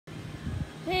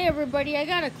Hey everybody, I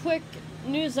got a quick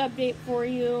news update for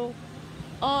you.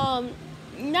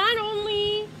 Not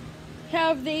only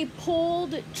have they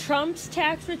pulled Trump's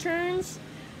tax returns,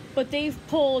 but they've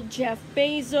pulled Jeff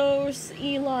Bezos,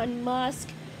 Elon Musk,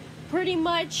 pretty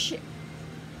much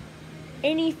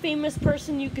any famous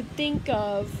person you could think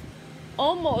of,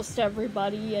 almost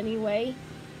everybody anyway,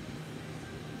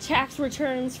 tax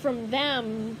returns from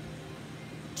them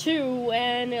too,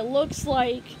 and it looks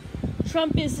like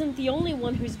Trump isn't the only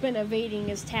one who's been evading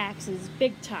his taxes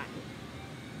big time.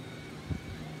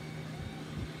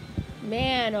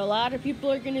 Man, a lot of people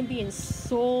are going to be in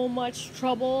so much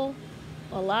trouble.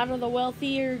 A lot of the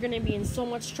wealthy are going to be in so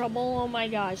much trouble. Oh my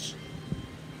gosh.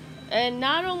 And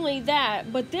not only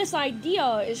that, but this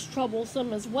idea is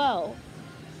troublesome as well.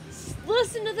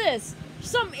 Listen to this.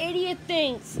 Some idiot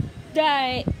thinks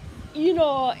that,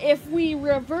 if we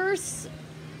reverse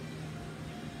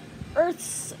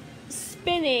Earth's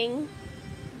spinning,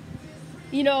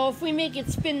 if we make it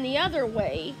spin the other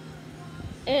way,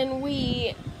 and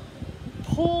we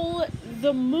pull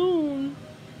the moon,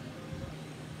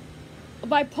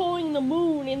 by pulling the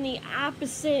moon in the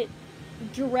opposite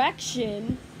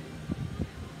direction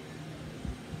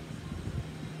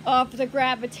of the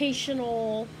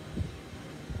gravitational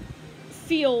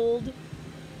field,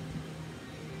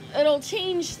 it'll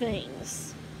change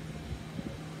things.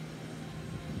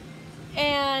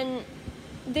 And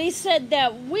they said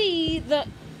that we the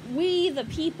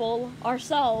people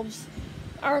ourselves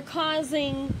are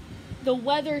causing the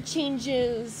weather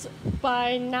changes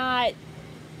by not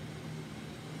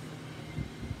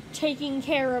taking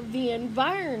care of the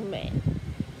environment.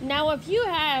 Now, if you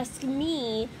ask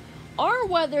me, our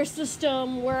weather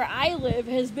system where I live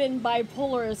has been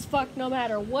bipolar as fuck no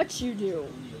matter what you do.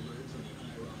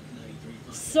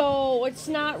 So it's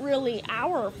not really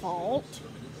our fault.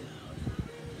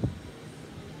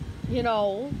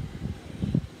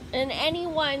 And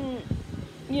anyone,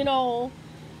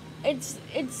 it's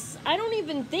I don't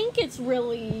even think it's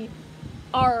really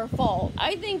our fault.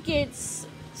 I think it's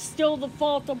still the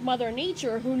fault of Mother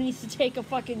Nature, who needs to take a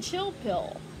fucking chill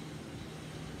pill.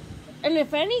 And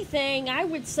if anything, I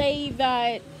would say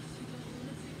that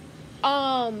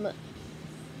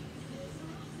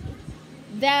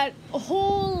that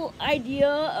whole idea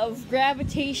of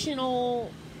gravitational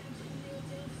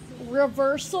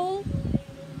reversal,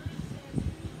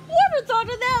 whoever thought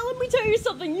of that, let me tell you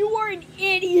something, you are an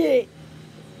idiot.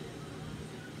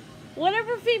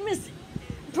 Whatever famous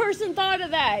person thought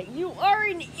of that, you are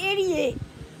an idiot.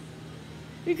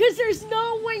 Because there's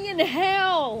no way in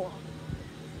hell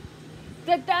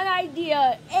that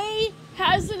idea, A,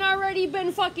 hasn't already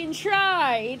been fucking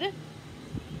tried,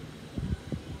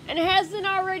 and hasn't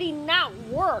already not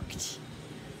worked,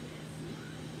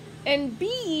 and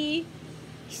B,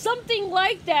 something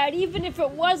like that, even if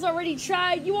it was already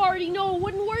tried, you already know it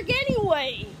wouldn't work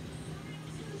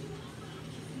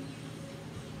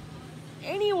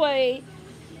anyway.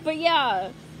 But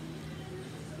yeah.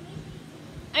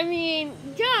 I mean,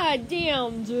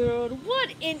 goddamn, dude. What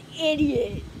an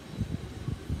idiot.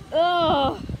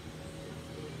 Ugh.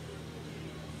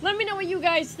 Let me know what you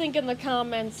guys think in the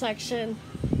comments section.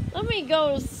 Let me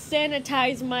go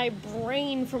sanitize my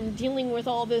brain from dealing with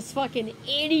all this fucking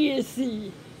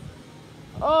idiocy.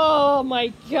 Oh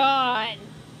my god.